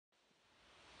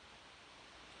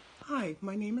Hi,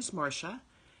 my name is Marsha,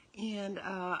 and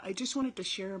I just wanted to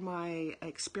share my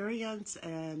experience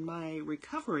and my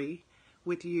recovery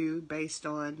with you based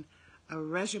on a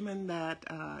regimen that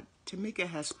Tamika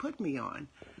has put me on.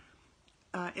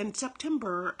 In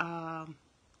September,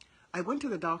 I went to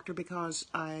the doctor because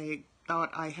I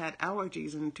thought I had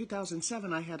allergies. In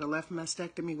 2007, I had a left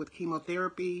mastectomy with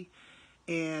chemotherapy,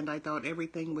 and I thought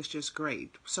everything was just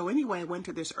great. So anyway, I went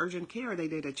to this urgent care. They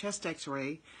did a chest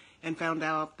x-ray and found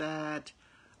out that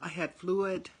I had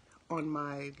fluid on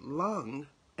my lung.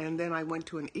 And then I went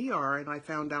to an ER and I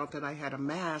found out that I had a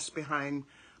mass behind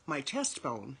my chest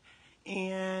bone.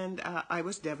 And I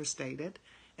was devastated.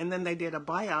 And then they did a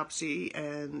biopsy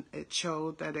and it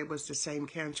showed that it was the same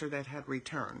cancer that had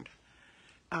returned.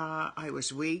 I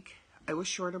was weak. I was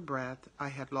short of breath. I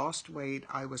had lost weight.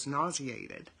 I was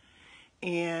nauseated.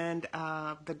 And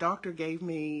the doctor gave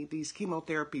me these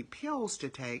chemotherapy pills to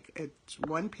take. It's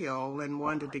one pill and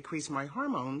one to decrease my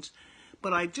hormones.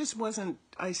 But I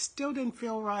still didn't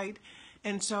feel right.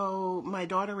 And so my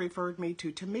daughter referred me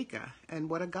to Tamika, and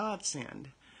what a godsend,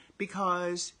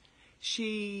 because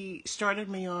she started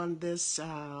me on this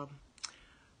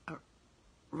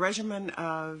regimen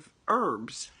of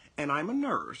herbs, and I'm a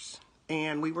nurse,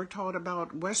 and we were taught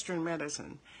about Western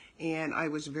medicine, and I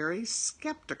was very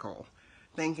skeptical,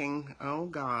 thinking, oh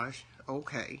gosh,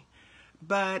 okay.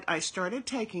 But I started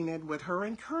taking it with her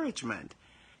encouragement,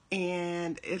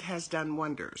 and it has done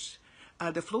wonders.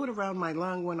 The fluid around my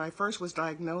lung, when I first was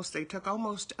diagnosed, they took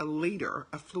almost a liter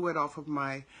of fluid off of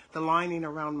the lining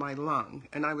around my lung,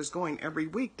 and I was going every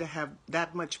week to have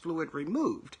that much fluid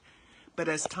removed. But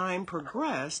as time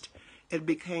progressed, it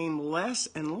became less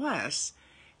and less,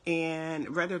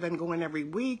 and rather than going every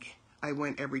week, I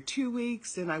went every 2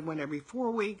 weeks, then I went every 4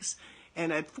 weeks,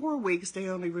 and at 4 weeks, they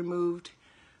only removed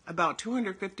about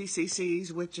 250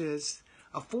 cc's, which is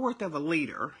a fourth of a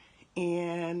liter.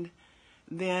 And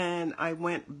then I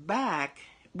went back.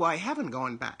 Well, I haven't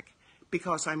gone back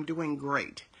because I'm doing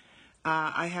great.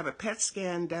 I have a PET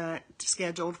scan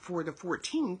scheduled for the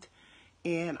 14th,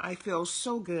 and I feel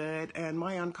so good. And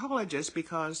my oncologist,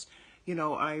 because, you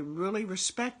know, I really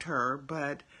respect her,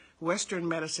 but Western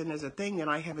medicine is a thing, and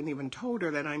I haven't even told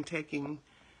her that I'm taking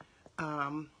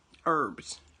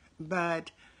herbs.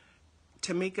 But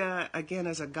Tamika, again,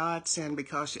 is a godsend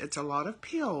because it's a lot of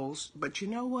pills, but you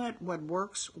know what? What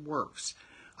works, works.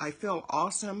 I feel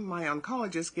awesome. My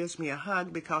oncologist gives me a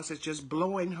hug because it's just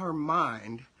blowing her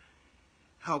mind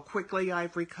how quickly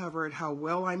I've recovered, how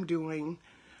well I'm doing,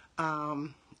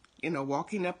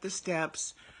 walking up the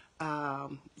steps,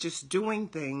 just doing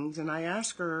things. And I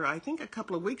asked her, I think a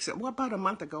couple of weeks, well, about a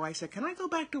month ago, I said, can I go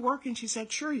back to work? And she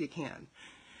said, sure you can.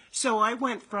 So I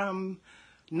went from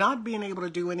not being able to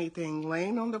do anything,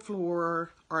 laying on the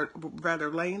floor, or rather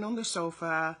laying on the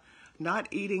sofa, not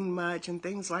eating much and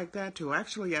things like that, to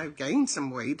actually I've gained some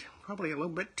weight, probably a little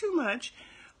bit too much.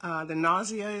 The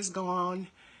nausea is gone,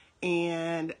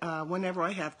 and whenever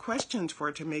I have questions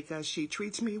for Tamika, she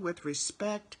treats me with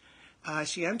respect.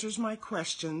 She answers my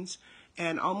questions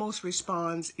and almost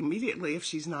responds immediately if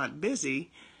she's not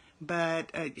busy,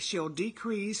 but she'll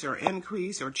decrease or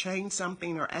increase or change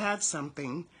something or add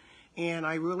something. And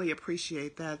I really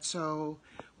appreciate that. So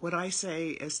what I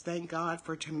say is thank God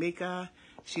for Tamika.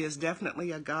 She is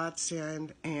definitely a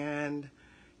godsend. And,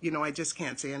 you know, I just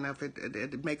can't say enough.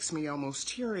 It makes me almost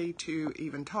teary to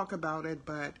even talk about it.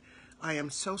 But I am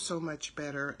so much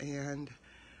better. And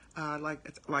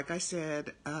like I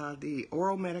said, the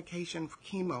oral medication for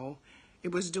chemo,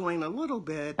 it was doing a little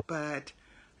bit, but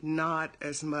not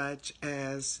as much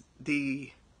as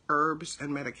the herbs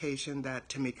and medication that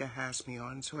Tamika has me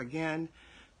on. So again,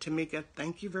 Tamika,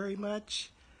 thank you very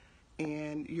much,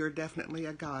 and you're definitely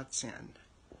a godsend.